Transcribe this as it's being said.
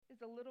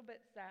is a little bit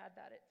sad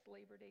that it's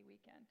Labor Day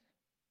weekend.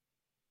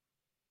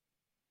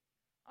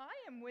 I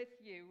am with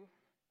you.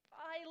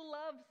 I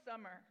love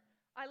summer.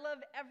 I love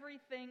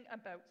everything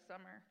about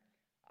summer.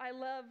 I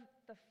love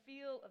the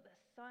feel of the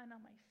sun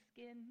on my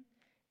skin.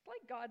 It's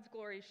like God's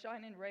glory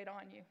shining right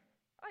on you.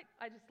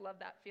 I just love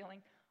that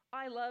feeling.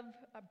 I love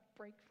a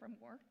break from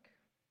work.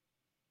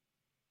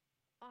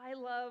 I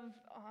love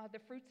the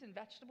fruits and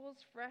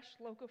vegetables, fresh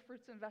local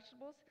fruits and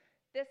vegetables.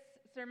 This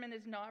sermon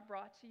is not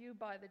brought to you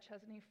by the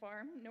Chesney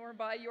Farm, nor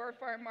by your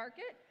farm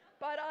market,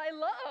 but I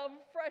love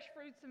fresh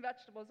fruits and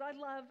vegetables. I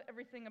love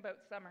everything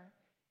about summer.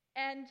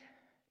 And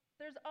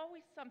there's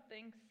always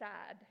something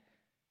sad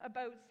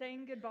about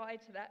saying goodbye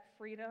to that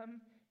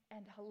freedom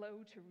and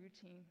hello to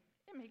routine.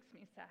 It makes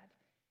me sad.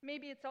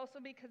 Maybe it's also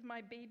because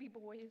my baby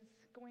boy is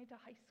going to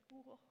high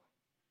school.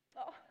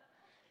 Oh.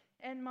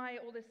 And my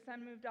oldest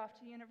son moved off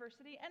to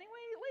university.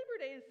 Anyway, Labor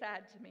Day is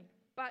sad to me,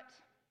 but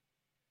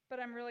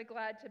I'm really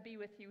glad to be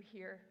with you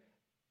here.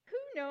 Who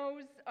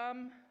knows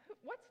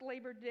what's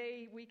Labor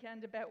Day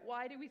weekend about?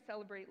 Why do we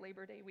celebrate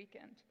Labor Day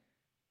weekend?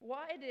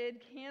 Why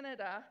did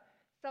Canada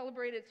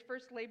celebrate its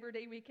first Labor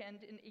Day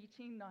weekend in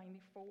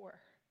 1894?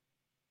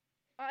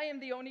 I am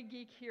the only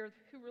geek here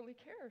who really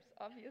cares,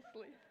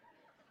 obviously.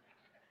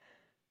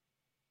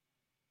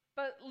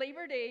 But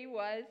Labor Day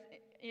was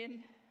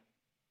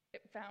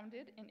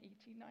founded in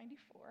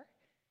 1894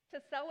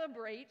 to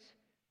celebrate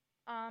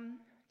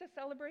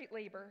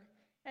labor.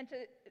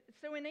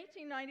 So in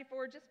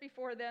 1894, just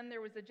before then,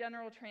 there was a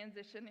general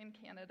transition in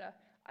Canada.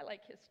 I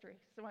like history,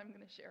 so I'm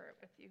going to share it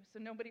with you. So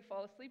nobody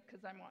fall asleep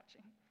because I'm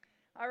watching.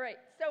 All right,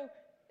 so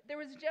there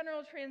was a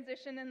general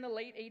transition in the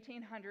late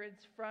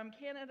 1800s from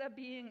Canada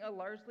being a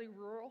largely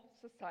rural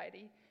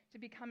society to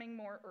becoming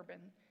more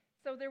urban.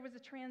 So there was a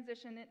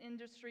transition in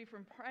industry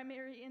from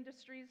primary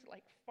industries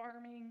like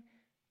farming,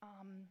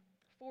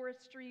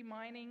 forestry,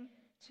 mining,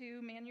 to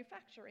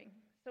manufacturing.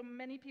 So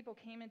many people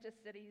came into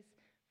cities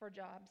for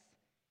jobs.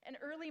 And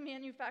early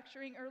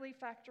manufacturing, early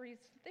factories,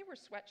 they were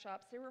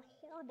sweatshops. They were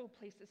horrible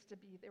places to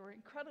be. They were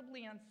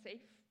incredibly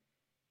unsafe.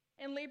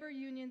 And labor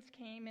unions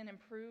came and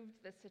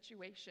improved the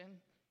situation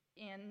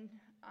in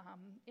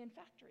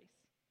factories.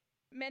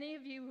 Many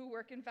of you who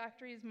work in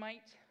factories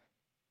might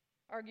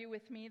argue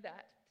with me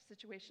that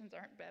situations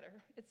aren't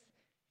better. It's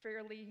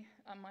fairly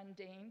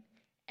mundane.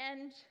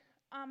 And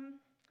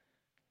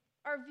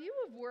our view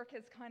of work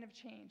has kind of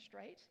changed,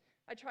 right?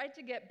 I tried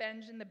to get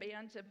Benj in the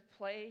band to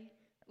play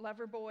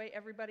Loverboy,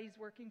 Everybody's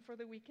Working for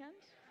the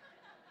Weekend.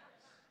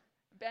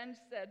 Benj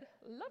said,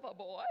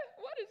 Loverboy?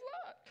 What is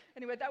that?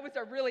 Anyway, that was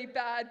a really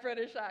bad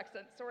British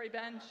accent. Sorry,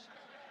 Benj.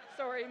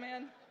 Sorry,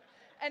 man.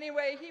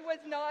 Anyway, he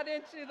was not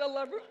into the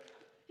lover.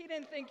 He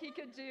didn't think he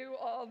could do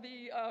all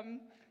the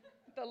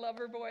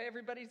Loverboy,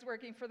 Everybody's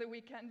Working for the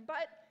Weekend.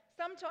 But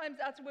sometimes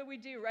that's what we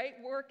do, right?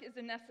 Work is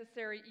a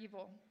necessary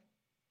evil.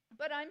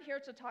 But I'm here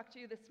to talk to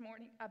you this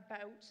morning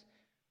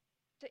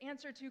to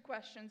answer two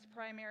questions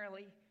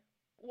primarily.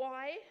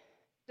 Why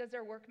does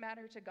our work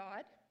matter to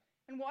God?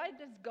 And why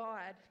does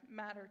God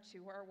matter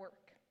to our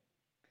work?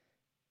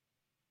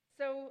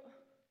 So,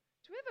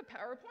 do we have a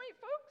PowerPoint,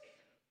 folks?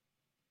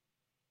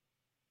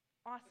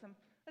 Awesome.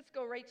 Let's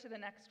go right to the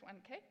next one,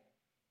 okay?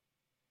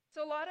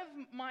 So a lot of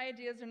my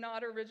ideas are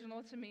not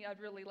original to me. I'd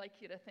really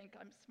like you to think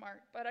I'm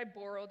smart, but I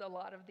borrowed a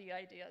lot of the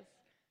ideas.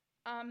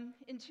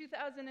 In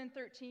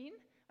 2013,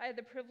 I had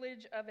the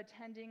privilege of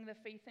attending the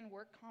Faith and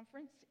Work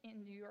Conference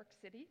in New York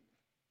City.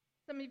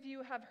 Some of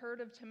you have heard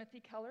of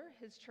Timothy Keller.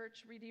 His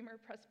church, Redeemer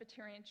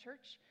Presbyterian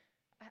Church,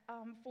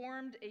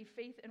 formed a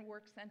Faith and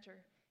Work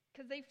Center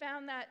because they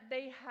found that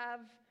they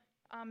have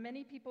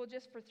many people,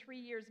 just for 3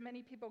 years,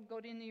 many people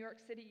go to New York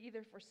City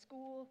either for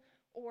school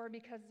or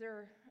because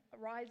they're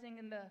rising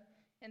in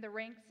the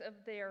ranks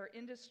of their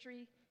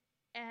industry.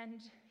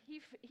 And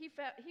he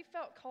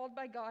felt called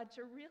by God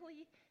to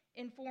really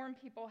inform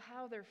people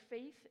how their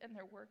faith and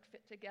their work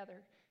fit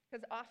together,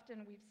 because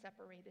often we've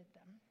separated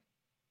them.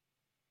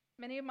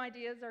 Many of my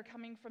ideas are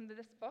coming from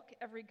this book,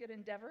 Every Good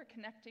Endeavor,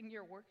 Connecting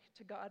Your Work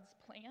to God's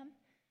Plan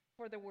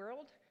for the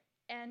World.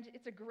 And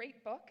it's a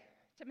great book.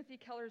 Timothy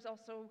Keller's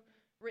also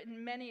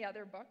written many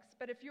other books.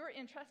 But if you're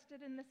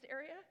interested in this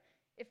area,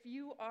 if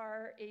you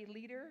are a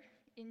leader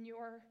in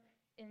your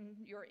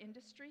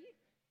industry,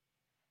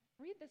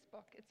 read this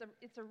book.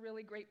 It's a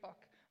really great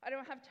book. I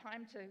don't have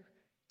time to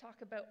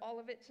talk about all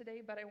of it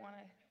today, but I want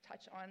to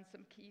touch on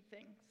some key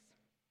things.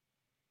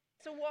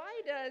 So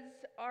why does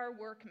our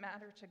work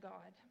matter to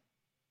God?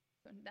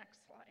 So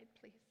next slide,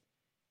 please.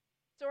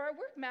 So our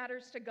work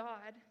matters to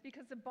God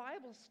because the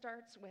Bible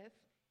starts with,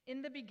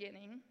 in the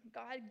beginning,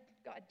 God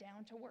got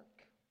down to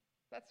work.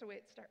 That's the way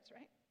it starts,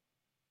 right?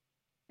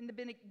 In the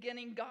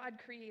beginning, God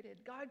created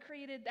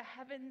the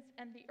heavens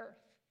and the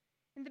earth.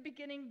 In the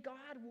beginning,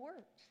 God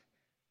worked.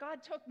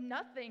 God took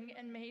nothing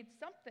and made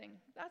something.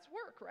 That's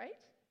work, right?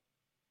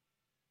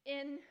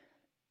 In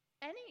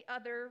any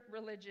other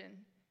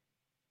religion,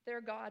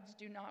 their gods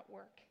do not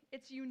work.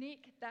 It's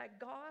unique that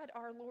God,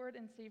 our Lord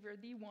and Savior,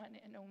 the one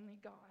and only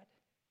God,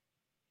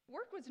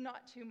 work was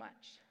not too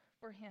much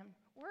for him.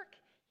 Work,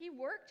 He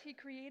worked, he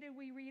created.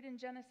 We read in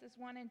Genesis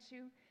 1 and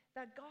 2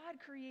 that God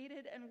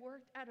created and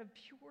worked out of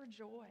pure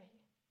joy.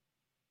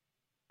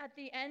 At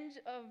the end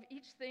of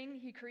each thing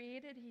he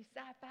created, he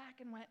sat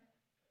back and went,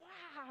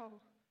 wow,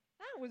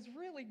 that was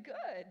really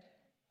good.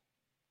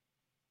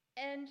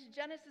 And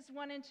Genesis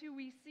 1 and 2,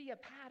 we see a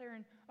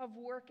pattern of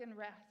work and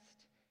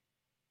rest.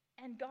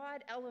 And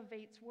God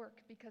elevates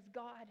work because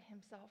God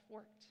himself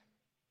worked.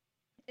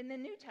 In the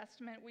New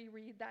Testament, we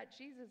read that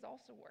Jesus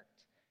also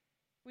worked.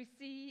 We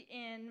see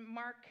in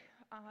Mark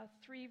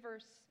 6,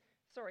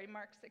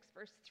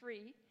 verse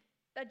 3,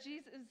 that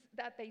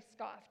they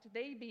scoffed.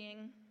 They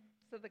being,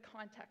 so the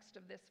context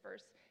of this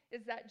verse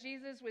is that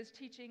Jesus was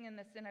teaching in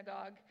the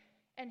synagogue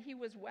and he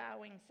was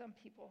wowing some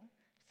people.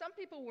 Some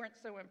people weren't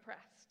so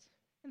impressed.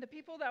 And the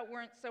people that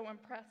weren't so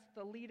impressed,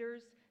 the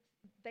leaders,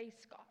 they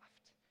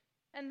scoffed.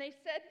 And they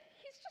said,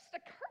 he's just a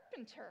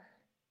carpenter.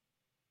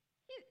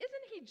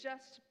 Isn't he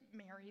just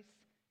Mary's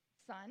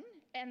son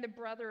and the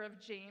brother of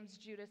James,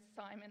 Judas,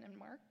 Simon, and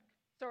Mark?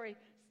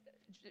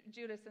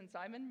 Judas and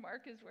Simon.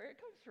 Mark is where it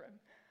comes from.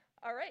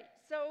 All right,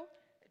 so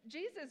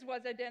Jesus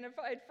was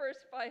identified first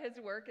by his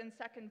work and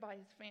second by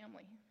his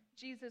family.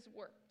 Jesus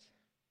worked,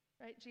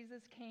 right?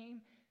 Jesus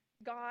came,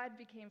 God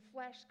became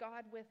flesh,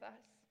 God with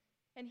us.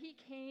 And he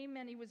came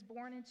and he was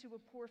born into a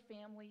poor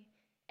family,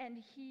 and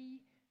he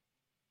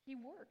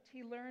worked.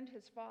 He learned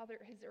his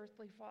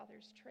earthly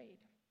father's trade.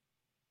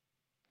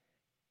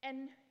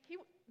 And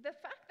the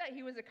fact that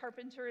he was a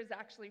carpenter is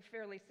actually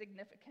fairly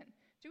significant.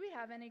 Do we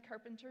have any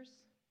carpenters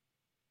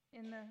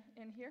in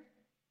here?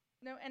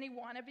 No, any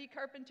wannabe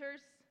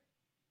carpenters?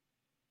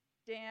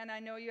 Dan, I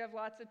know you have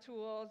lots of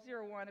tools.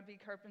 You're a wannabe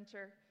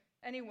carpenter.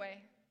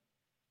 Anyway,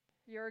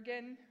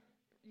 Jurgen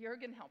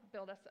helped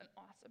build us an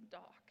awesome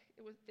dock.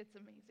 It's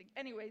amazing.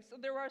 Anyway, so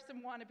there are some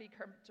wannabe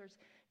carpenters.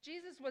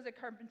 Jesus was a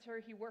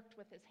carpenter. He worked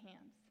with his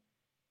hands.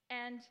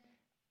 And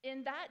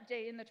in that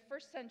day, in the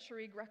first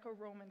century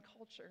Greco-Roman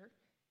culture,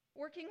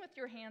 working with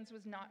your hands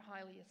was not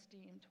highly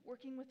esteemed.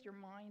 Working with your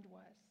mind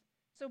was.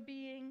 So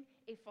being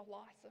a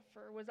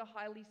philosopher was a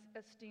highly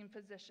esteemed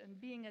position.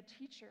 Being a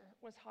teacher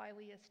was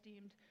highly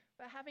esteemed.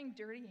 But having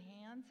dirty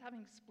hands,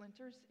 having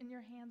splinters in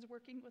your hands,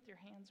 working with your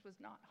hands was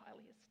not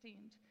highly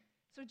esteemed.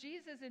 So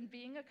Jesus, in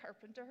being a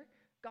carpenter,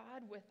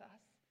 God with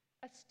us,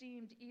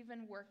 esteemed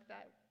even work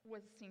that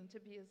was seen to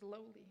be as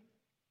lowly.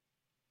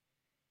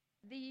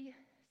 The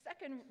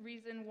second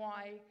reason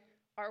why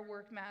our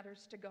work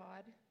matters to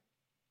God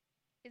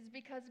is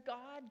because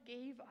God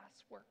gave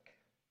us work.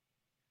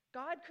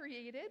 God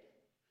created,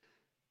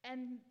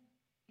 and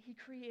he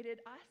created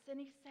us, and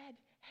he said,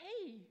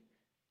 hey,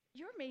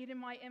 you're made in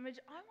my image.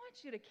 I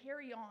want you to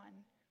carry on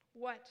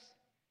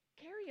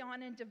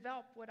and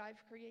develop what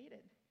I've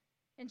created.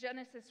 In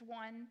Genesis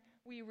 1,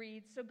 we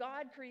read, so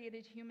God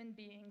created human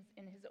beings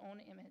in his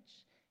own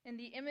image. In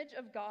the image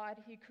of God,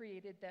 he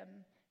created them.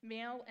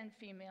 Male and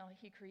female,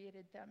 he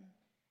created them.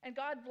 And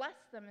God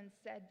blessed them and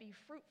said, be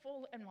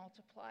fruitful and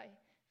multiply.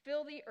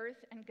 Fill the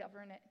earth and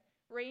govern it.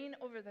 Reign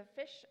over the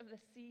fish of the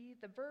sea,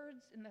 the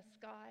birds in the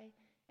sky,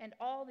 and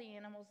all the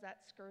animals that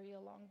scurry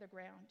along the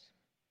ground.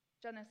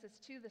 Genesis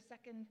 2, the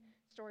second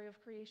story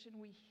of creation,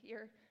 we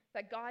hear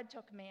that God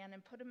took man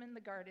and put him in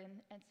the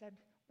garden and said,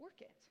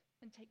 work it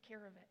and take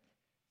care of it.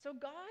 So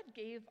God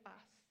gave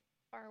us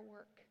our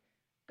work.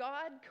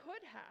 God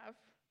could have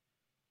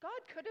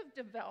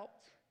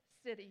developed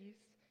cities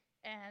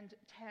and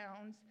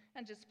towns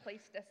and just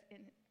placed us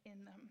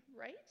in them,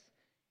 right?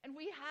 And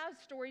we have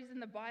stories in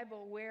the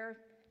Bible where,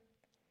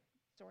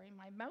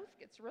 my mouth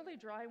gets really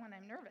dry when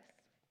I'm nervous.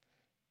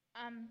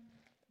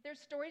 There's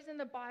stories in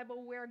the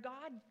Bible where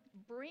God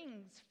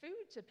brings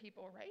food to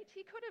people, right?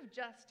 He could have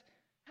just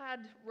had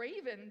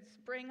ravens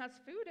bring us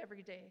food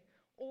every day,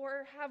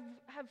 or have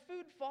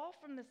food fall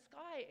from the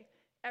sky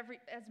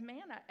as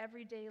manna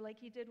every day like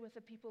he did with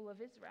the people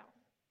of Israel.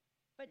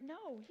 But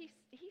no, he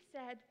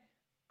said,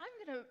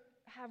 I'm going to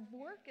have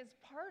work as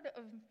part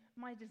of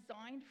my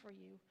design for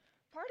you.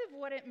 Part of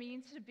what it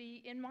means to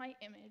be in my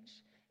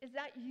image is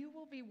that you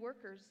will be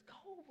workers,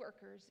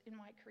 co-workers in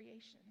my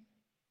creation.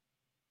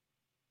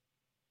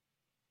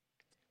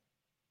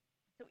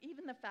 So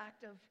even the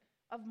fact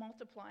of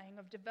multiplying,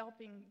 of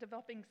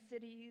developing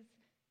cities,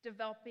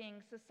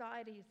 developing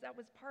societies, that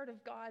was part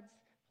of God's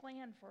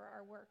plan for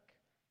our work.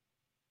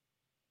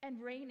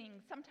 And reigning.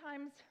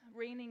 Sometimes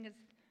reigning is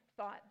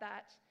thought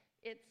that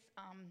it's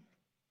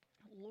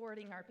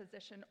lording our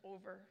position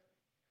over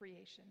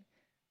creation.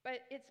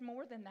 But it's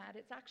more than that.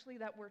 It's actually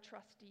that we're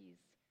trustees,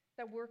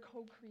 that we're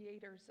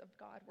co-creators of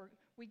God.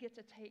 We get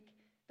to take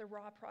the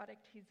raw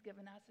product he's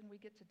given us and we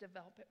get to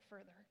develop it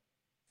further.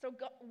 So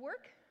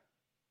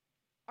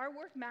our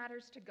work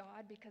matters to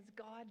God because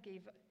God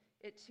gave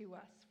it to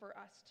us for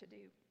us to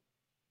do.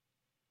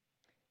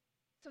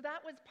 So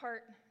that was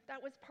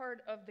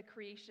part of the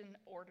creation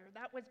order.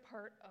 That was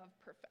part of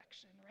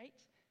perfection, right?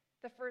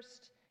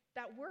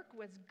 That work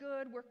was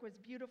good, work was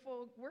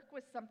beautiful, work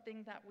was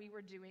something that we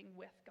were doing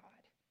with God.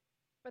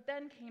 But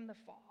then came the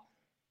fall.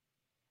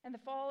 And the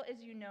fall,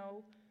 as you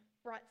know,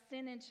 brought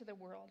sin into the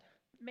world,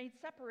 made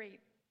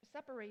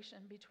separation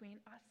between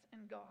us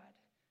and God.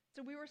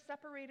 So we were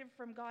separated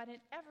from God in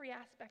every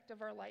aspect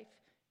of our life,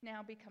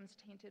 now becomes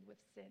tainted with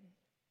sin.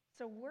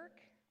 So work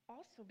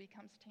also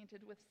becomes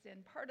tainted with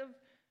sin. Part of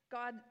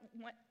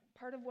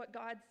what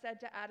God said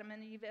to Adam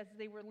and Eve as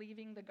they were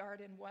leaving the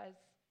garden was,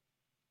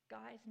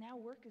 guys, now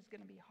work is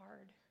going to be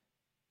hard.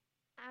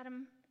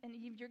 Adam and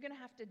Eve, you're going to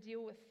have to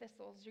deal with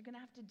thistles. You're going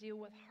to have to deal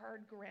with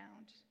hard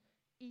ground.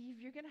 Eve,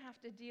 you're going to have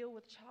to deal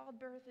with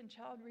childbirth and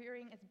child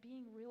rearing as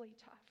being really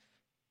tough.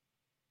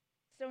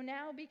 So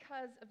now,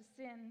 because of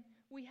sin,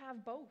 we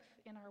have both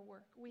in our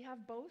work. We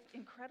have both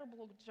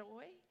incredible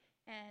joy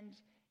and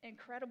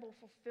incredible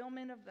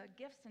fulfillment of the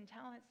gifts and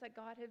talents that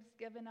God has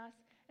given us.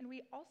 And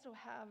we also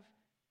have,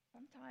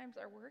 sometimes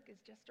our work is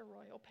just a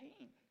royal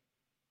pain.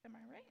 Am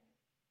I right?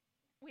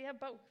 We have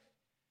both.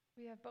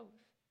 We have both.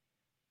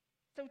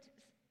 So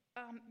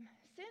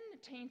sin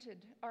tainted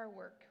our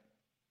work.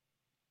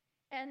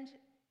 And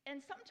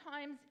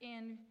sometimes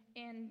in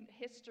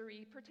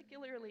history,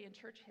 particularly in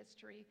church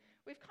history,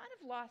 we've kind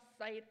of lost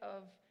sight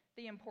of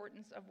the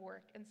importance of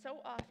work. And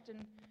so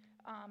often,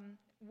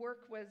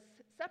 work was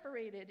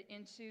separated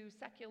into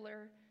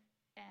secular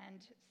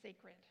and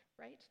sacred,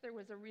 right? There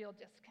was a real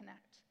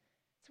disconnect.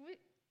 So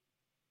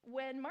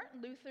when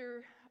Martin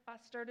Luther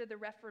started the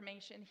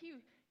Reformation,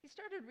 he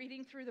started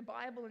reading through the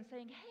Bible and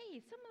saying, hey,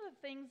 some of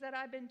the things that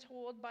I've been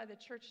told by the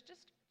church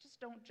just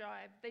don't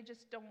jive. They're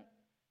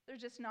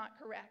just not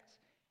correct.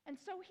 And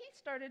so he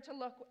started to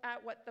look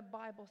at what the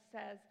Bible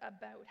says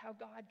about how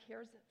God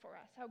cares for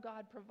us, how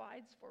God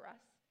provides for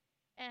us.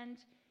 And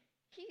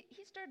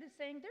he started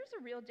saying there's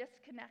a real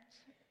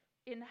disconnect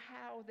in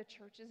how the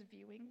church is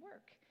viewing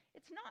work.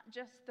 It's not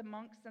just the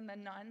monks and the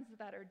nuns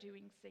that are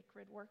doing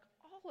sacred work.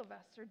 All of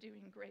us are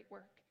doing great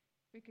work.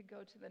 We could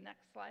go to the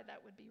next slide.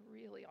 That would be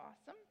really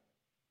awesome.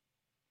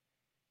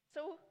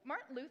 So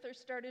Martin Luther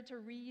started to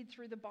read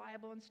through the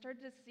Bible and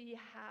started to see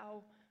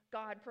how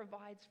God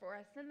provides for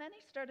us. And then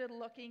he started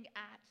looking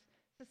at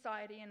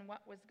society and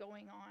what was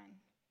going on.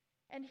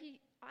 And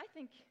I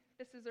think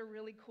this is a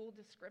really cool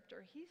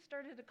descriptor. He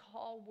started to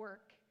call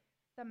work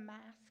the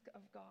mask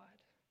of God.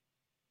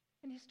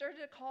 And he started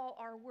to call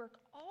our work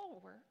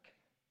all work,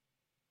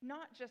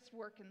 not just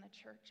work in the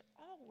church,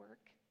 all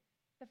work,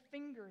 the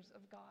fingers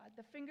of God,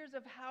 the fingers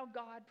of how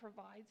God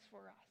provides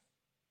for us.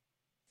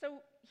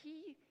 So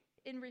he,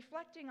 in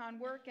reflecting on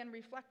work and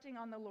reflecting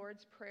on the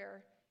Lord's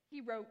Prayer,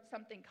 he wrote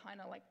something kind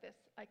of like this.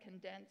 I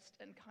condensed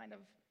and kind of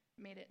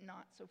made it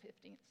not so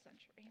 15th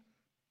century.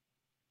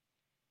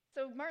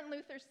 So Martin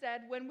Luther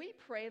said, when we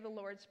pray the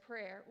Lord's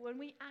Prayer, when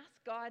we ask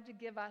God to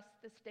give us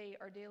this day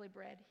our daily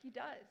bread, he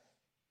does.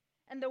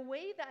 And the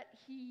way that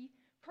he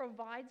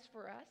provides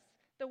for us,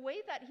 the way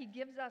that he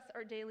gives us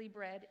our daily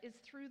bread is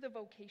through the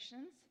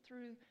vocations,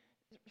 through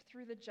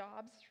the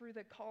jobs, through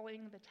the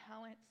calling, the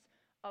talents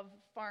of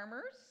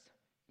farmers,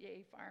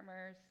 yay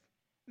farmers,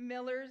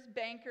 millers,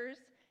 bankers,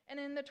 and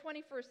in the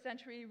 21st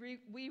century,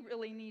 we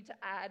really need to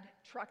add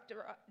truck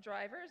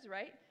drivers,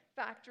 right?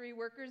 Factory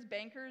workers,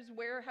 bankers,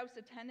 warehouse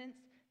attendants,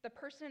 the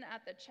person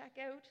at the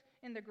checkout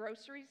in the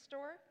grocery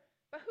store.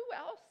 But who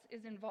else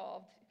is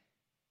involved?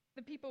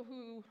 The people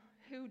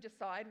who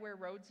decide where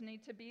roads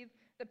need to be,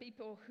 the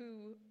people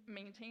who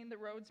maintain the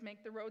roads,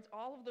 make the roads,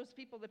 all of those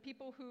people, the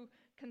people who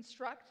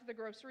construct the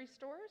grocery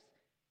stores,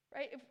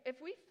 right?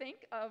 If we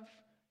think of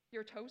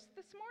your toast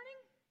this morning,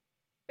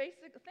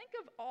 think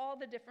of all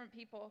the different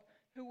people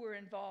who were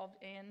involved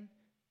in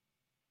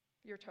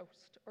your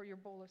toast or your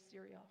bowl of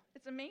cereal.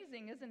 It's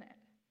amazing, isn't it?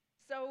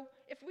 So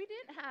if we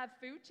didn't have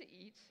food to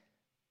eat,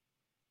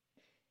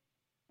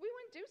 we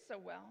wouldn't do so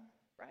well,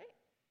 right?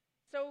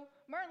 So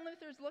Martin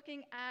Luther's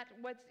looking at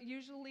what's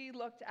usually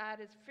looked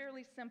at as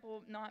fairly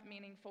simple, not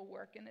meaningful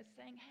work, and is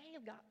saying, hey,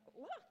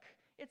 look,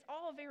 it's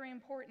all very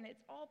important.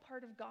 It's all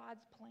part of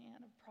God's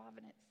plan of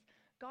providence.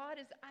 God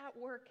is at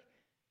work.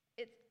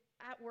 It's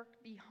at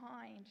work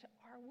behind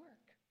our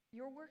work.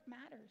 Your work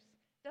matters.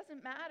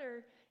 Doesn't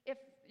matter if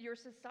your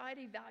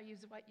society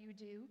values what you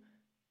do.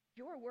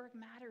 Your work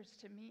matters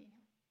to me.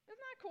 Isn't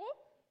that cool?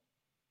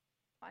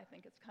 I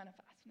think it's kind of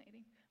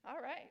fascinating. All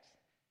right.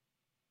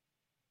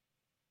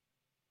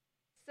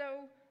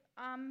 So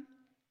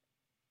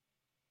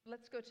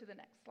let's go to the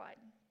next slide.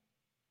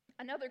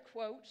 Another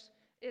quote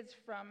is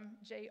from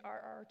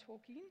J.R.R.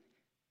 Tolkien.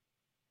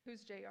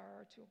 Who's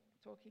J.R.R.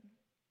 Tolkien?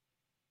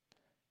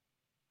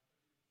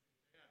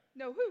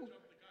 No, who?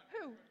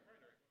 Who?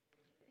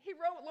 He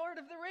wrote Lord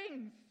of the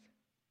Rings,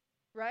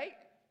 right?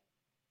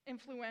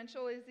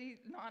 Influential, is he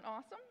not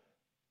awesome?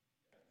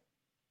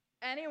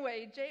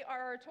 Anyway,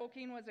 J.R.R.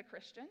 Tolkien was a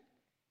Christian,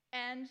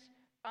 and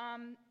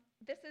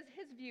this is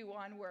his view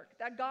on work,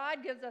 that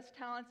God gives us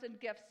talents and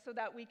gifts so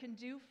that we can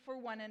do for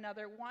one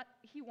another what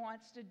he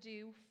wants to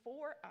do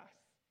for us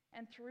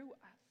and through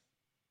us.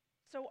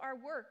 So our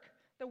work,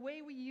 the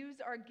way we use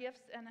our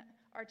gifts and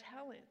our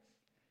talents,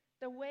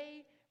 the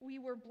way we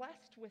were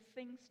blessed with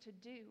things to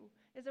do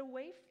is a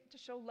way to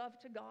show love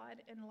to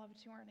God and love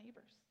to our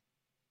neighbors,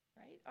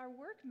 right? Our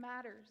work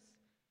matters.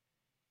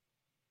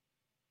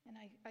 And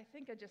I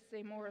think I just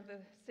say more of the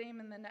same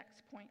in the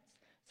next points.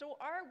 So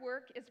our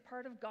work is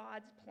part of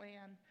God's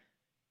plan.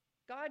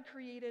 God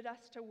created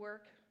us to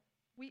work.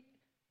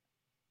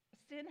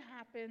 Sin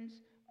happened,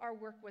 our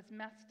work was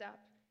messed up.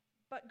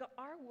 But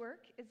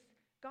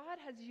God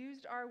has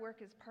used our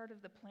work as part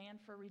of the plan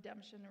for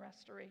redemption and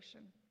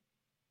restoration.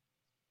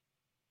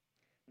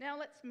 Now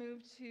let's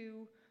move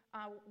to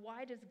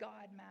why does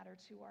God matter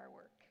to our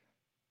work?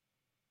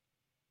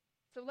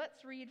 So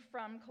let's read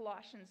from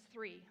Colossians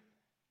 3.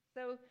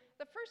 So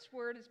the first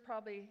word is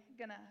probably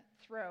going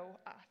to throw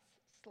us,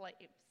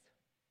 slaves.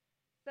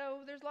 So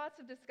there's lots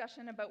of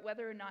discussion about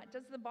whether or not,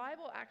 does the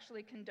Bible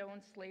actually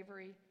condone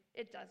slavery?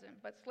 It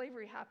doesn't, but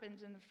slavery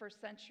happened in the first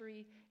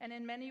century, and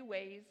in many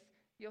ways,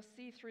 you'll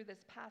see through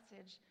this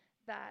passage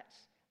that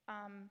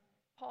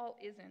Paul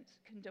isn't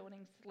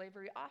condoning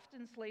slavery.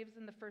 Often slaves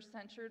in the first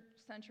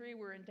century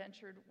were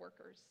indentured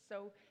workers.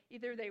 So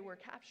either they were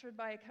captured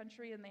by a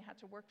country and they had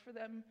to work for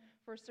them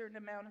for a certain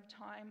amount of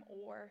time,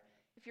 or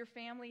if your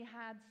family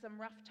had some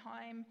rough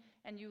time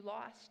and you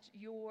lost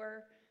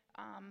your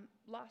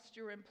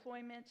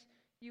employment,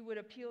 you would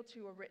appeal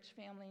to a rich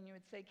family and you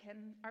would say,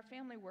 can our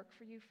family work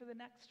for you for the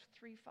next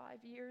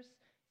 3-5 years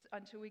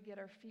until we get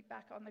our feet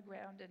back on the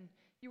ground? And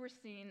you were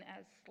seen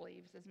as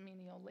slaves, as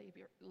menial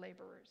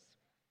laborers.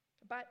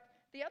 But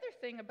the other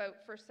thing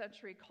about first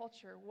century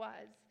culture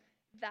was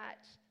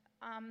that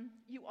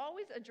you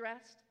always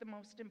addressed the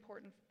most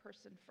important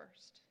person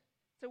first.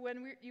 So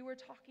when you were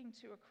talking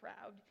to a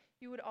crowd,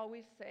 you would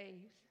always say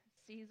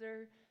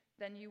Caesar,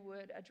 then you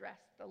would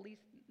address the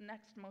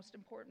next most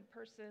important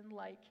person,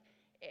 like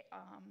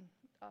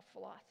a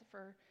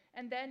philosopher,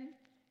 and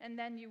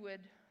then you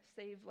would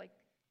save like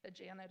the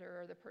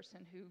janitor or the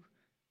person who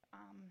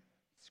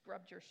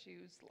scrubbed your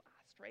shoes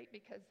last, right?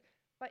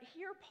 But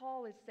here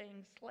Paul is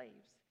saying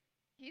slaves.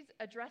 He's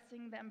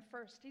addressing them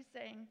first. He's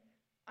saying,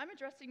 I'm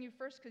addressing you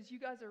first because you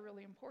guys are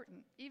really important.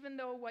 Even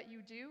though what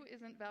you do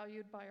isn't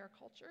valued by our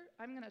culture,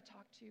 I'm going to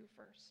talk to you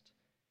first.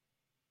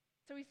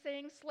 So he's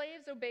saying,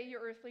 slaves, obey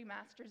your earthly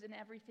masters in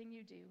everything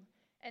you do,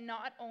 and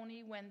not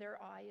only when their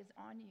eye is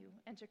on you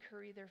and to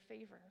curry their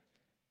favor.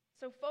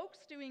 So folks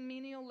doing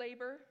menial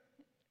labor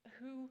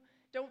who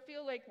don't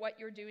feel like what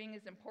you're doing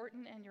is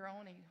important and you're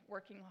only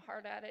working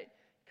hard at it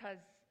because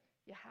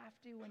you have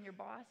to when your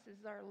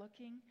bosses are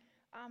looking,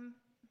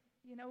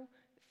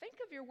 think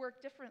of your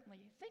work differently.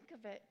 Think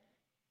of it.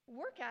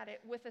 Work at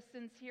it with a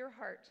sincere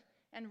heart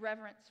and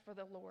reverence for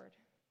the Lord.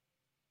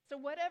 So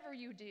whatever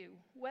you do,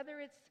 whether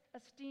it's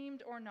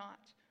esteemed or not,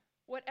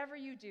 whatever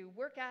you do,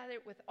 work at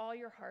it with all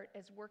your heart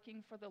as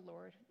working for the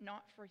Lord,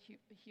 not for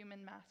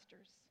human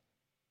masters.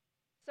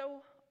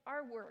 So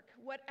our work,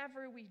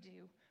 whatever we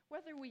do,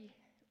 whether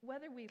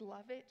we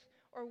love it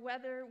or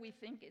whether we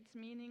think it's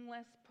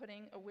meaningless,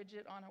 putting a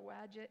widget on a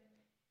Wadget,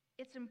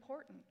 it's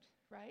important,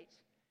 right?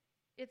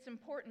 It's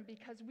important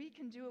because we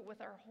can do it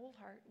with our whole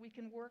heart. We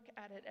can work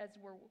at it as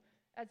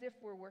if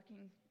we're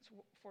working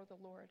for the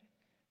Lord.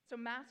 So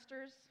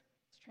masters,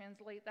 let's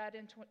translate that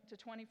into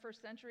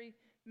 21st century,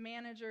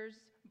 managers,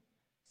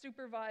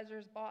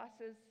 supervisors,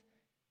 bosses,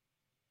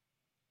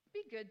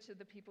 be good to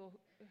the people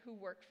who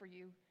work for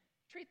you.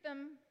 Treat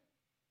them,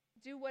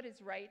 do what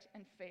is right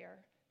and fair,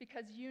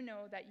 because you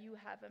know that you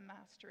have a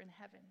master in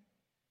heaven.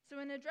 So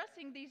in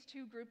addressing these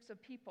two groups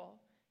of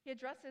people, he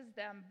addresses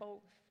them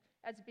both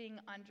as being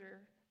under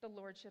the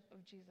lordship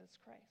of Jesus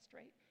Christ,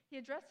 right? He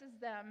addresses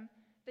them,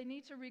 they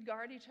need to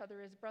regard each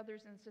other as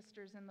brothers and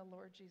sisters in the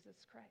Lord Jesus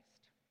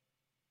Christ.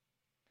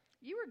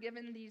 You were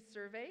given these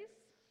surveys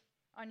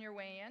on your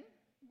way in.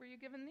 Were you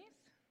given these?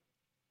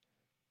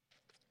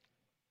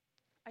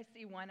 I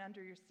see one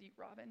under your seat,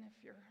 Robin,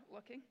 if you're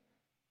looking.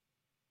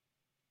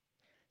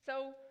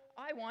 So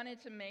I wanted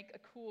to make a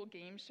cool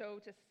game show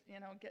to,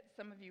 get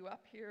some of you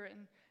up here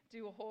and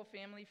do a whole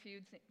Family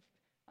Feud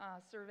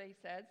survey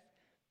says.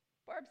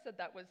 Barb said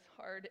that was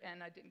hard,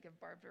 and I didn't give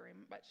Barb very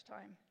much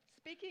time.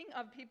 Speaking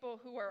of people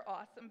who are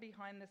awesome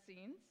behind the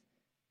scenes,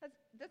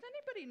 does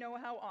anybody know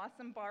how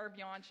awesome Barb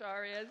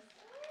Yonchar is?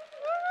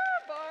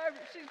 Barb,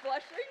 she's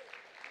blushing.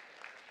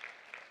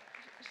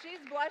 She's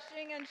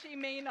blushing, and she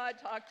may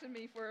not talk to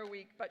me for a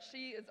week, but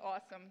she is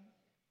awesome.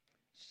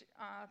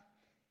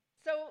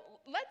 So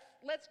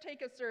let's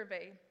take a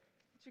survey.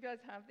 Do you guys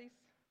have these?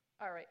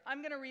 All right, I'm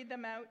going to read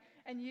them out,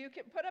 and you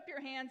can put up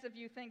your hands if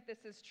you think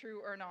this is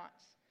true or not.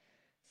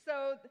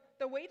 So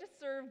the way to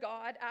serve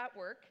God at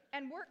work,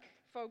 and work,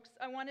 folks,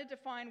 I want to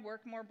define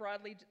work more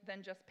broadly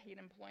than just paid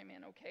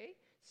employment, okay?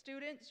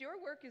 Students, your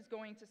work is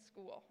going to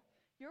school.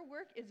 Your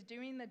work is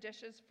doing the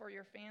dishes for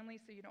your family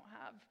so you don't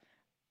have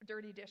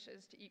dirty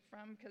dishes to eat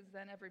from because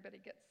then everybody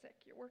gets sick.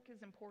 Your work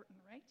is important,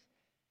 right?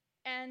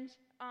 And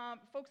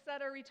folks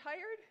that are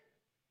retired,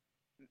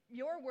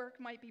 your work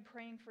might be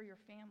praying for your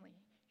family.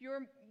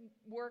 Your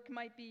work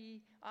might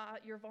be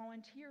your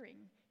volunteering.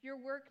 Your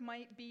work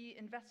might be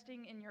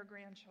investing in your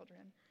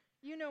grandchildren.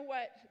 You know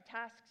what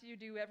tasks you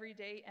do every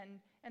day,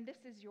 and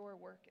this is your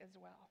work as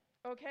well.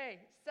 Okay,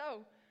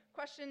 so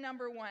question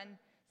number 1.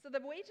 So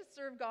the way to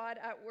serve God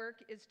at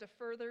work is to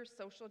further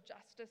social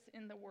justice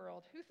in the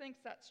world. Who thinks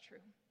that's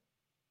true?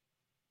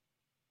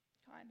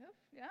 Kind of,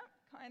 yeah,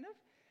 kind of.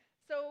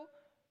 So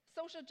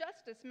social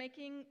justice,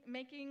 making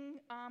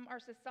our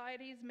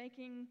societies,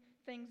 making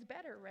things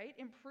better, right?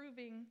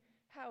 Improving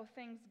how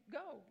things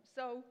go.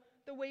 So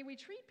the way we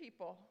treat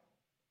people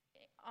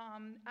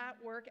at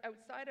work,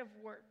 outside of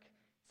work.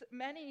 So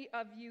many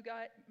of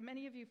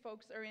you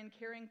folks are in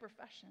caring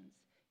professions.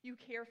 You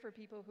care for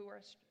people who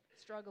are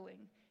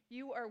struggling.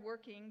 You are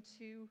working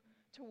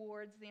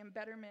towards the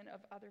betterment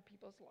of other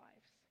people's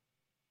lives.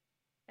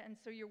 And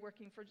so you're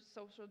working for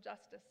social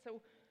justice.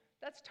 So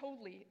that's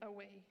totally a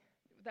way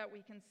that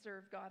we can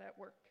serve God at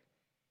work.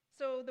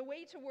 So the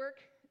way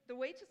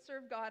to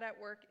serve God at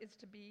work is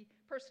to be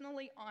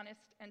personally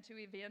honest and to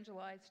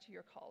evangelize to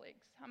your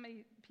colleagues. How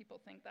many people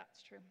think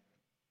that's true?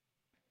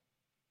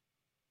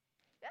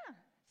 Yeah.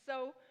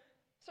 So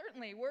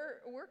certainly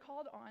we're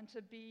called on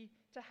to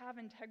have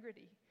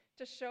integrity,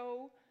 to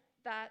show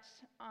that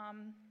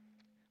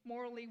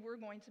morally we're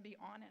going to be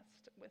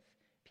honest with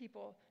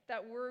people,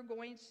 that we're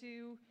going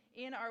to,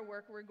 in our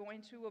work, we're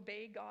going to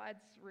obey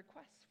God's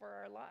requests for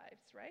our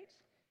lives, right?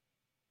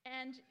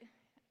 And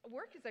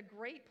work is a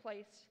great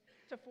place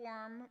to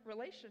form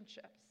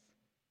relationships.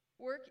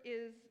 Work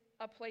is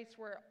a place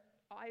where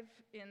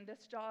in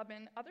this job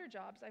and other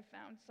jobs, I've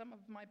found some of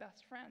my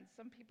best friends,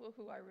 some people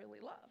who I really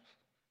love,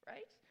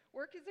 right?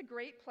 Work is a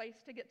great place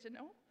to get to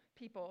know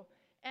people.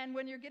 And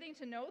when you're getting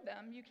to know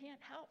them, you can't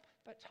help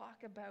but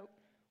talk about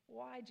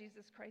why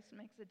Jesus Christ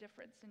makes a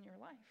difference in your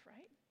life,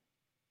 right?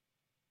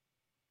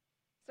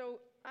 So,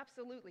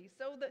 absolutely.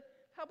 So,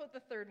 how about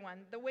the third one?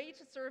 The way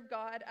to serve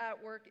God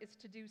at work is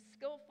to do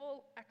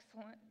skillful,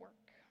 excellent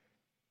work.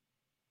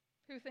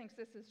 Who thinks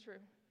this is true?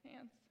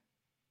 Hands.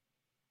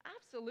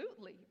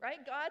 Absolutely,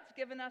 right? God's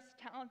given us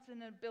talents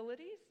and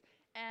abilities,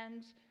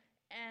 and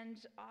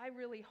I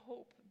really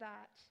hope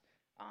that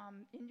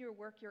in your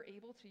work you're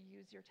able to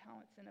use your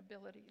talents and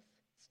abilities.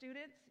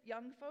 Students,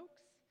 young folks,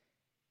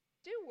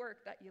 do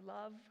work that you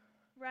love,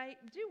 right?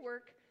 Do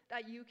work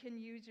that you can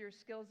use your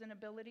skills and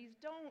abilities.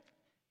 Don't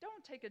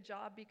take a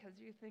job because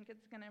you think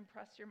it's going to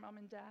impress your mom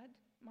and dad.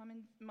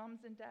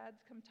 Moms and dads,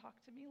 come talk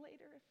to me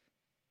later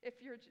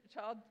if your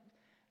child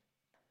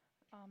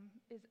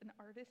is an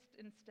artist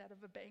instead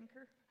of a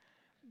banker.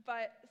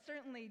 But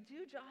certainly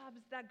do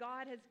jobs that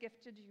God has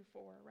gifted you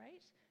for,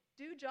 right?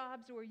 Do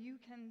jobs where you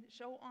can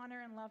show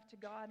honor and love to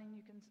God and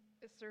you can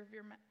serve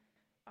your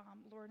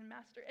Lord and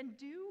Master. And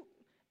do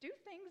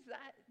things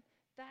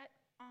that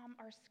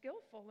are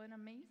skillful and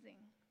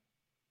amazing.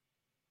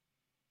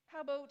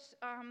 How about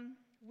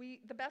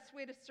the best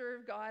way to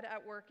serve God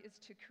at work is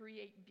to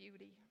create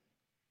beauty?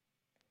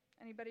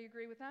 Anybody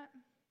agree with that?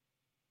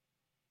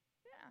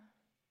 Yeah.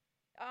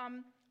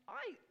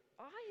 I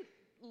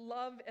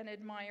love and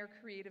admire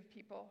creative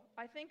people.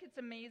 I think it's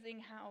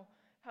amazing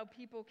how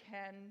people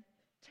can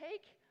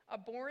take a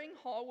boring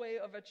hallway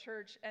of a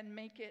church and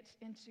make it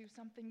into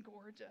something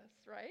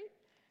gorgeous, right?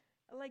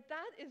 Like,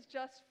 that is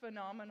just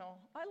phenomenal.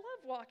 I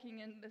love walking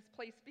in this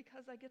place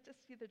because I get to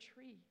see the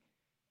tree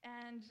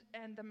and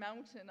the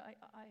mountain.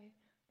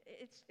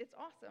 It's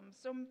awesome.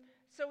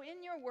 So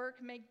in your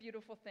work, make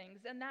beautiful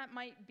things, and that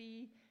might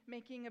be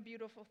making a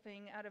beautiful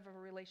thing out of a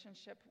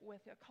relationship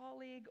with a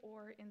colleague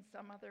or in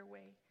some other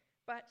way.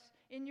 But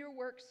in your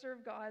work,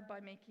 serve God by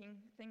making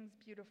things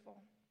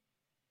beautiful.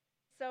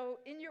 So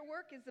in your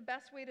work is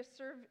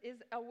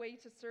a way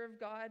to serve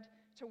God,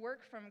 to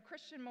work from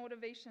Christian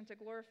motivation to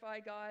glorify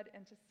God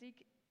and to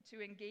seek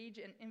to engage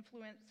and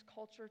influence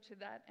culture to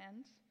that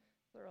end.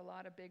 There are a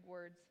lot of big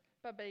words,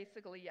 but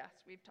basically, yes,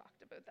 we've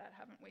talked about that,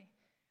 haven't we?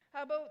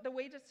 How about the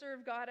way to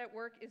serve God at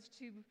work is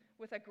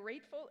with a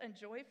grateful and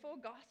joyful,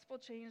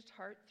 gospel-changed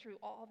heart through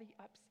all the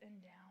ups and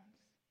downs.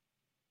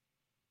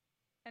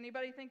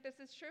 Anybody think this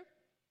is true?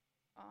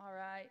 All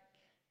right.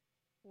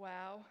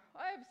 Wow,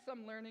 I have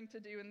some learning to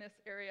do in this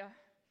area.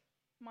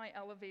 My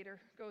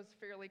elevator goes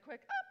fairly quick,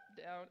 up,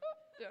 down,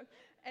 up, down.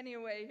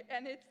 Anyway,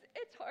 and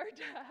it's hard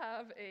to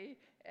have a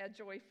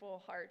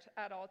joyful heart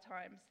at all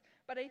times.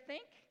 But I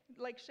think,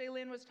 like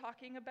Shaylin was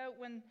talking about,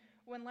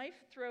 when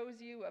life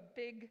throws you a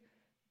big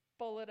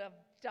bullet of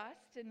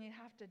dust and you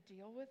have to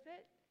deal with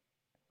it,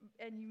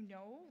 and you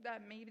know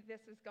that maybe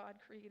this is God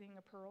creating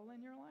a pearl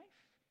in your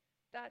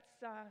life,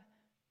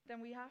 then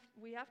we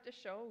have to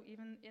show,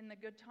 even in the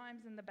good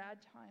times and the bad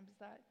times,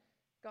 that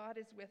God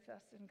is with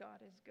us and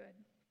God is good.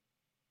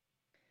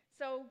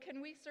 So can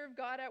we serve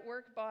God at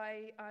work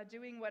by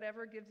doing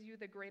whatever gives you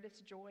the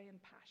greatest joy and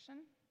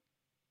passion?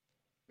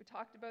 We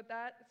talked about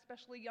that,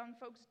 especially young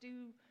folks.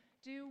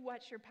 Do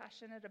what you're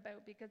passionate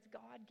about because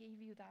God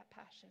gave you that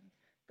passion.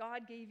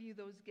 God gave you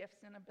those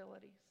gifts and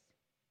abilities.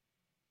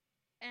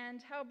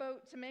 And how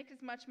about to make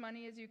as much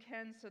money as you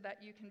can so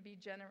that you can be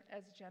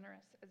as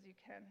generous as you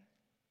can?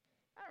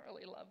 I don't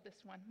really love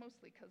this one,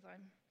 mostly because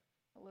I'm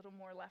a little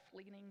more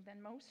left-leaning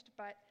than most.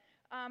 But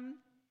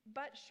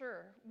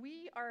sure,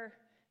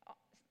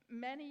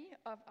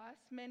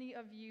 many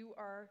of you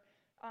are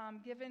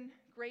given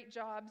great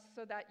jobs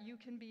so that you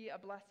can be a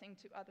blessing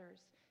to others.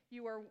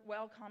 You are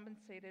well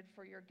compensated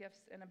for your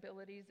gifts and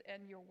abilities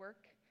and your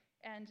work.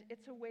 And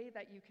it's a way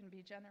that you can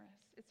be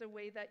generous. It's a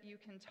way that you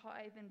can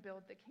tithe and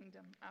build the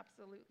kingdom,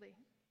 absolutely.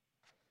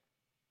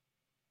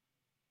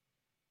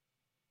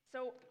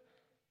 So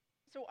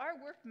our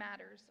work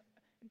matters.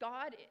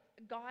 God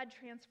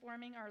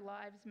transforming our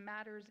lives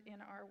matters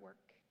in our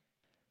work.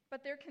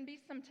 But there can be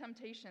some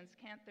temptations,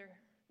 can't there?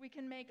 We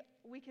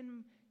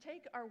can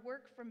take our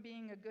work from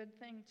being a good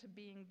thing to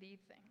being the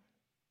thing.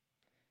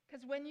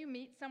 Because when you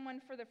meet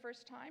someone for the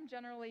first time,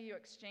 generally you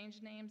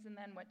exchange names, and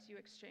then what do you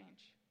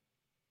exchange?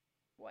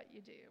 What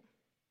you do,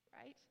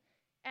 right?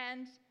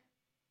 And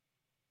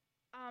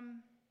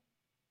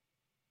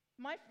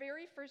my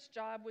very first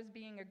job was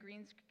being a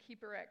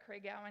greenskeeper at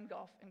Craiggowan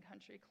Golf and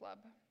Country Club.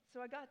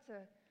 So I got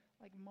to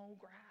mow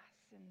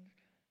grass and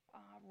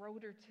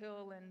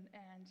rotor-till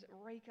and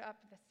rake up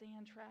the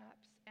sand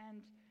traps.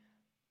 And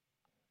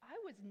I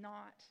was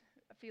not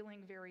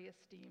feeling very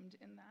esteemed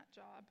in that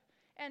job.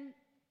 And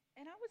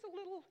I was a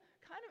little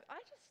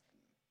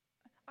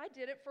I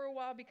did it for a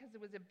while because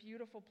it was a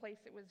beautiful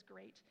place. It was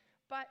great.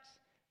 But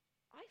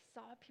I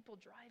saw people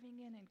driving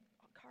in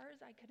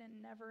cars I could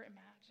never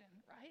imagine,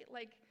 right?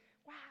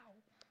 Wow.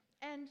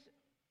 And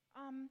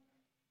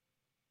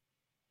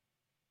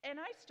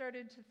I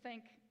started to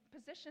think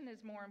position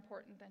is more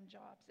important than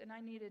jobs, and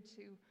I needed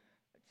to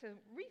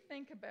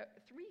rethink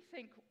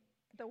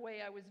the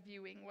way I was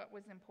viewing what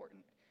was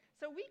important.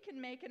 So we can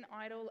make an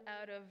idol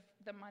out of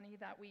the money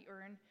that we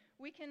earn.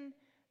 We can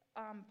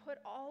put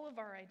all of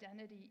our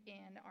identity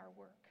in our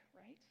work,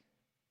 right?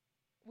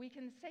 We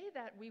can say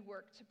that we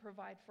work to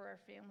provide for our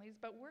families,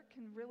 but work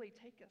can really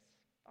take us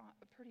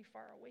pretty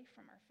far away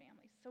from our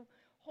families. So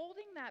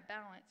holding that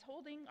balance,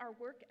 holding our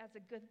work as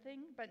a good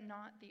thing, but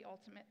not the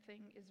ultimate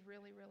thing, is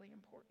really, really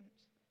important.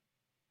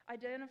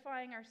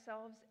 Identifying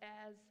ourselves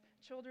as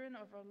children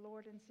of our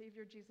Lord and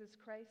Savior Jesus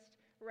Christ,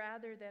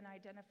 rather than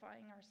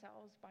identifying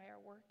ourselves by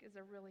our work, is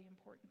a really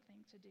important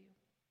thing to do.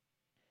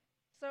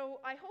 So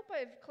I hope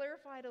I've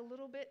clarified a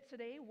little bit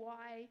today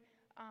why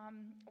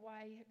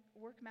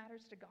work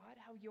matters to God,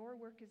 how your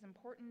work is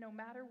important no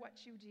matter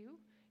what you do.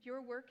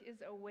 Your work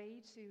is a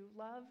way to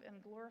love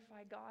and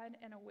glorify God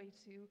and a way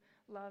to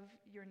love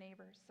your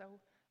neighbors. So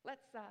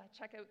let's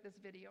check out this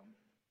video.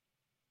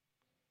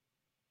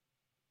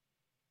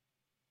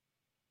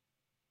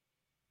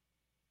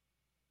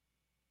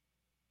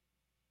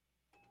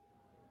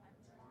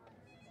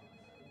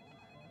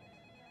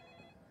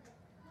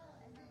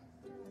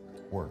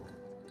 Work.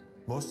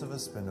 Most of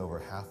us spend over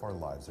half our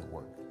lives at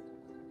work.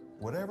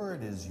 Whatever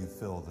it is you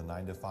fill the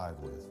 9 to 5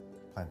 with,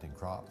 planting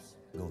crops,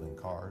 building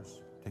cars,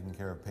 taking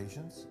care of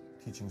patients,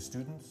 teaching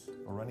students,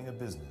 or running a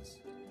business,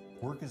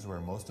 work is where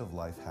most of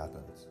life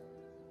happens.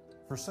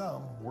 For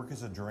some, work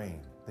is a drain.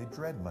 They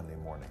dread Monday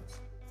mornings,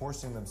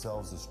 forcing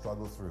themselves to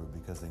struggle through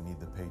because they need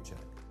the paycheck,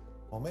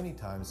 while many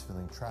times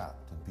feeling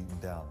trapped and beaten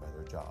down by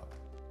their job.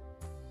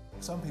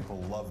 Some people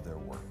love their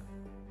work.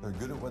 They're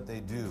good at what they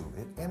do.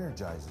 It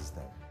energizes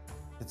them.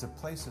 It's a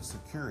place of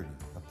security,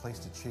 a place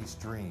to chase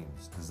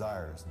dreams,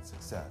 desires, and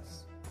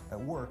success.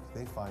 At work,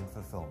 they find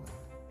fulfillment.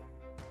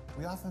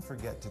 We often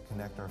forget to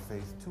connect our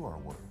faith to our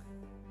work.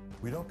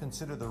 We don't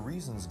consider the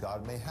reasons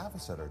God may have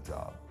us at our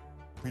job.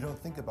 We don't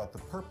think about the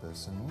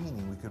purpose and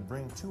meaning we could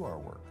bring to our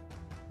work.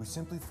 We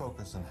simply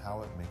focus on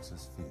how it makes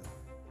us feel.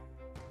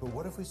 But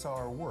what if we saw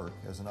our work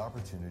as an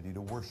opportunity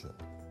to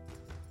worship?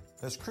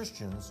 As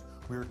Christians,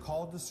 we are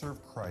called to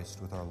serve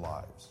Christ with our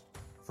lives.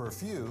 For a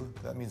few,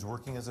 that means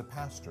working as a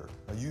pastor,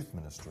 a youth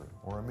minister,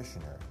 or a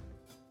missionary.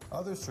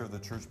 Others serve the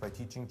church by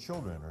teaching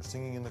children or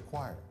singing in the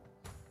choir.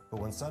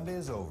 But when Sunday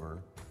is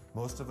over,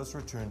 most of us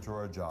return to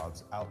our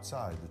jobs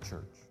outside the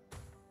church.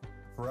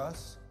 For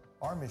us,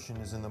 our mission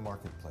is in the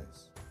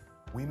marketplace.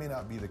 We may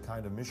not be the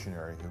kind of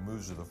missionary who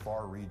moves to the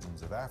far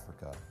regions of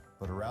Africa,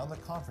 but around the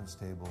conference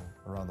table,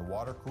 around the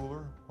water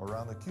cooler, or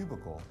around the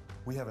cubicle,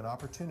 we have an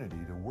opportunity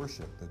to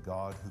worship the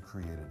God who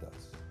created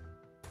us.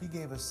 He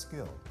gave us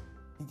skill.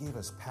 He gave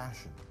us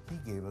passion. He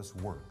gave us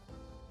work.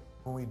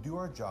 When we do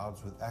our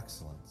jobs with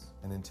excellence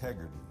and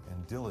integrity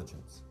and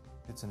diligence,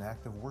 it's an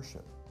act of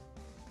worship.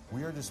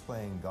 We are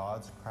displaying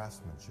God's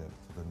craftsmanship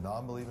to the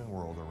non-believing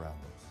world around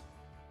us.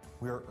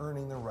 We are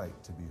earning the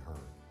right to be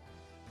heard.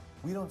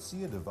 We don't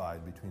see a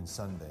divide between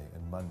Sunday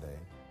and Monday,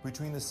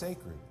 between the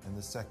sacred and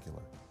the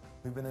secular.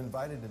 We've been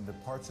invited into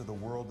parts of the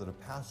world that a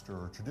pastor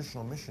or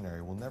traditional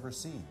missionary will never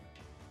see.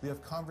 We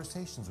have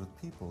conversations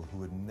with people who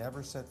would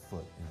never set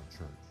foot in a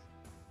church.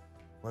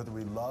 Whether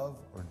we love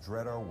or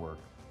dread our work,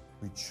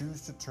 we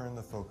choose to turn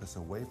the focus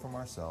away from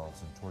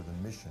ourselves and toward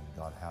the mission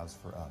God has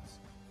for us.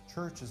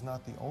 Church is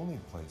not the only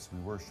place we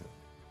worship,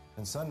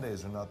 and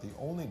Sundays are not the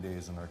only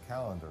days on our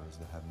calendars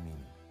that have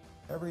meaning.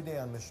 Every day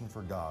on mission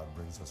for God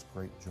brings us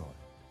great joy.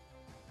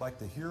 Like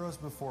the heroes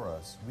before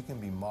us, we can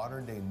be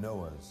modern-day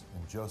Noahs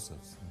and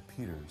Josephs and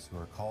Peters who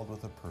are called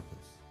with a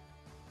purpose.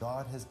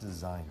 God has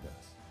designed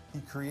us.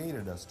 He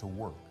created us to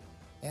work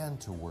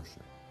and to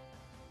worship.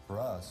 For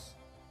us,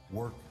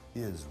 work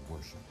is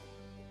worship.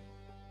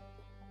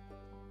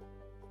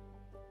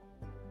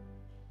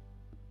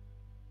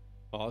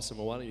 Awesome.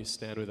 Well, why don't you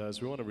stand with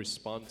us? We want to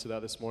respond to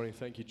that this morning.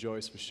 Thank you,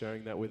 Joyce, for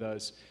sharing that with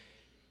us.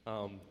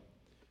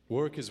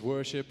 Work is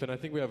worship, and I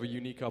think we have a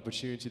unique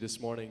opportunity this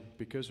morning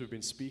because we've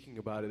been speaking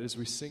about it as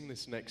we sing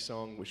this next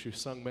song, which we've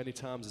sung many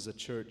times as a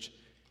church,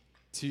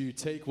 to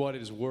take what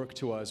is work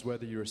to us,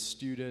 whether you're a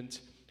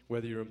student,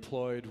 whether you're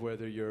employed,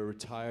 whether you're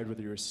retired,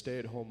 whether you're a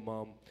stay-at-home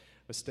mom,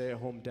 a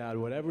stay-at-home dad,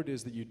 whatever it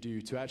is that you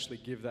do, to actually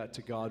give that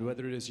to God,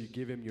 whether it is you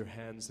give him your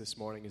hands this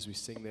morning as we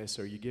sing this,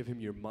 or you give him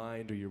your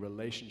mind or your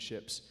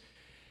relationships.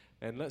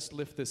 And let's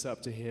lift this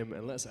up to him,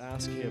 and let's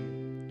ask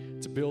him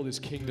to build his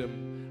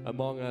kingdom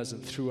among us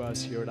and through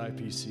us here at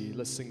IPC.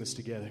 Let's sing this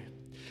together.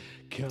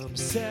 Come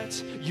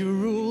set your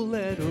rule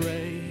and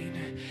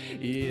reign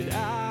in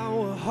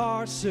our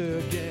hearts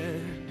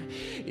again.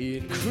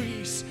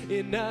 Increase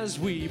in us,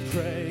 we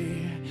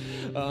pray.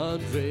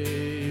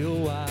 Unveil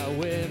why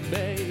we're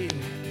made.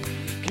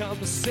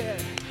 Come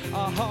set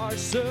our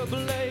hearts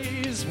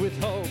ablaze with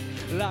hope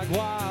like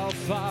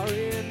wildfire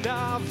in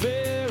our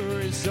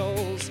very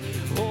souls.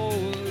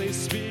 Holy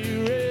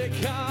Spirit,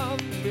 come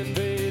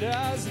invade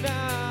us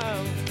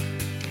now.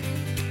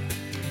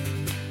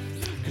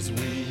 'Cause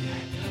we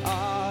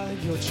are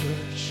your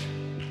church,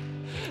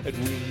 and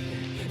we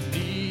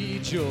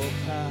need your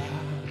power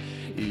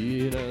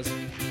in us.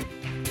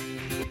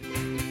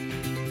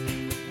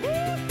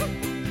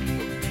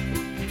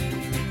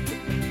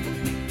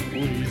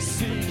 We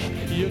seek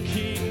your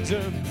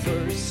kingdom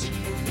first.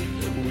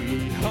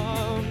 We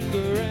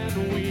hunger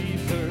and we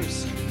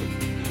thirst.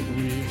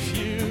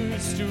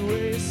 Refuse to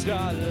waste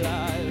our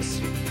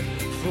lives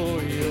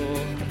for your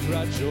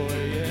bright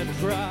joy and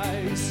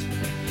prize.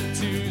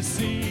 To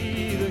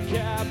see the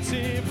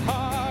captive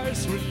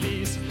hearts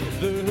release,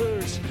 the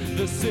hurt,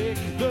 the sick,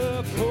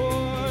 the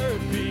poor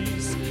at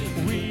peace.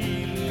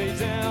 We lay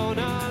down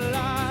our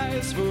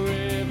lives for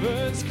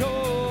heaven's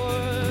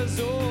cause,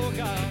 oh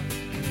God.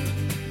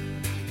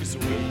 'Cause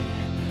we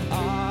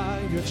are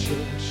your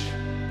church,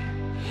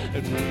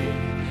 and we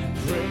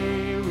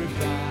pray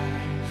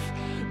revive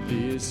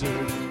this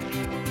earth.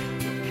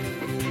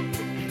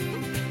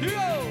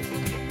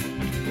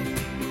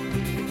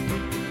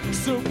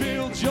 So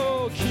build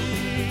your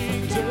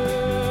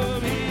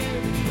kingdom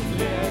here.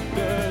 Let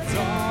the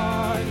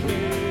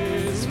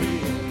darkness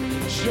flee.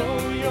 Show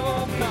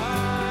your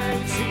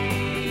mighty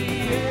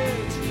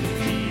hand.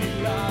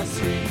 Heal our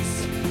streets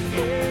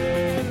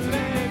and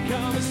land.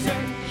 Come and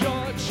set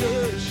your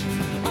church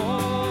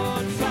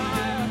on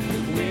fire.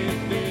 Win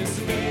this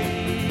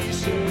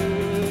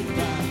nation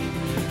back.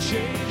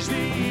 Change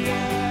the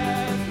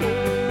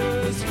atmosphere.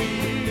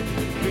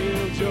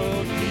 Build your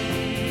kingdom.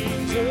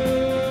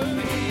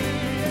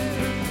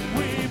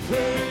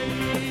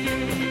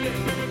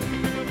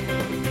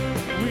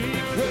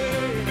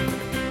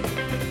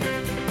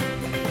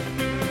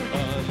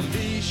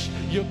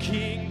 Your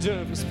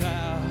kingdom's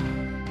power,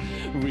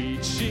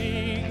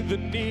 reaching the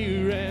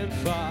near and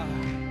far.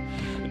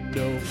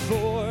 No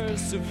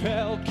force of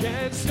hell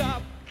can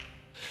stop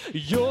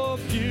your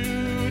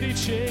beauty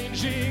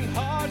changing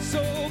hearts.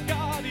 Oh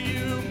God,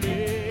 you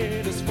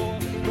made us for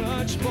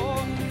much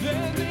more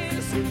than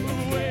this.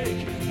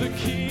 Awake the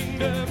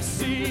kingdom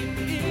seed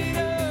in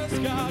us.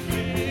 God,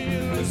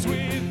 fill us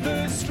with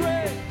the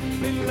strength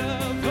and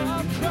love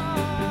of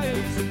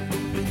Christ.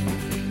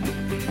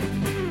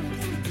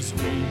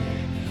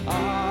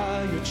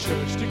 Are your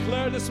church,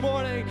 declare this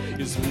morning,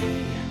 is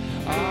we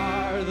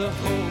are the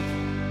hope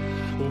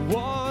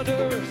on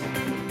earth.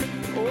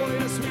 Oh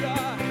yes, we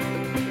are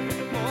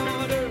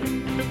on earth.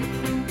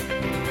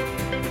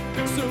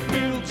 So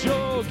build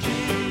your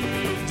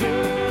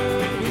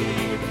kingdom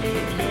here.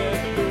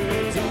 Let the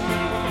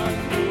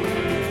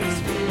darkness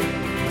flee.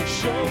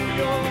 Show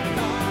your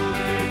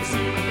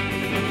mighty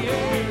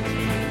hand.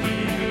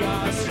 Heal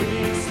our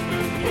streets.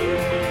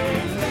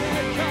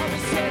 Let come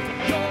and set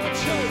your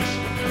church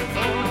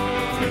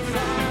on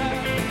fire.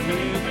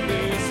 In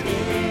this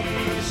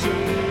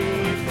nation,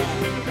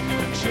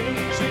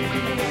 change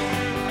the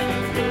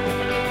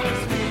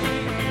atmosphere.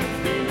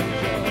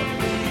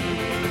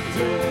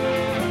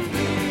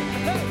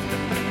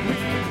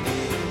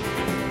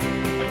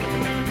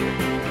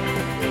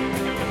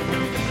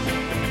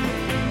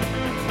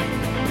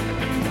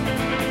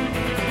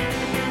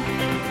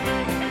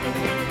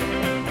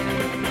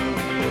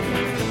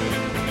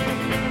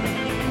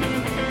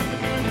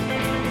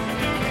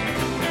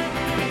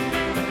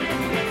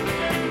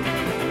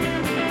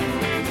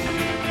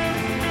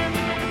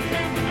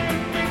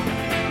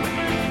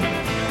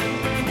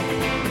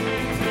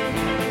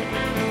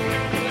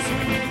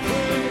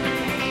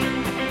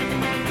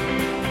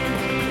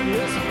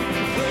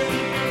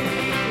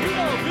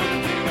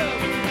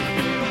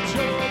 Build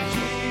your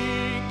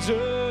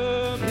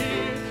kingdom.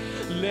 Hey,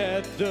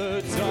 let the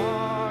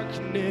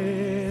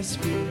darkness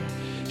fear.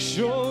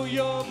 Show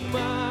your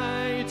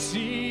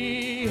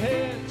mighty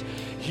hand.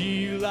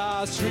 Heal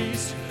our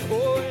streets.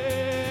 Oh,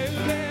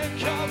 and let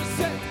come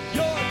set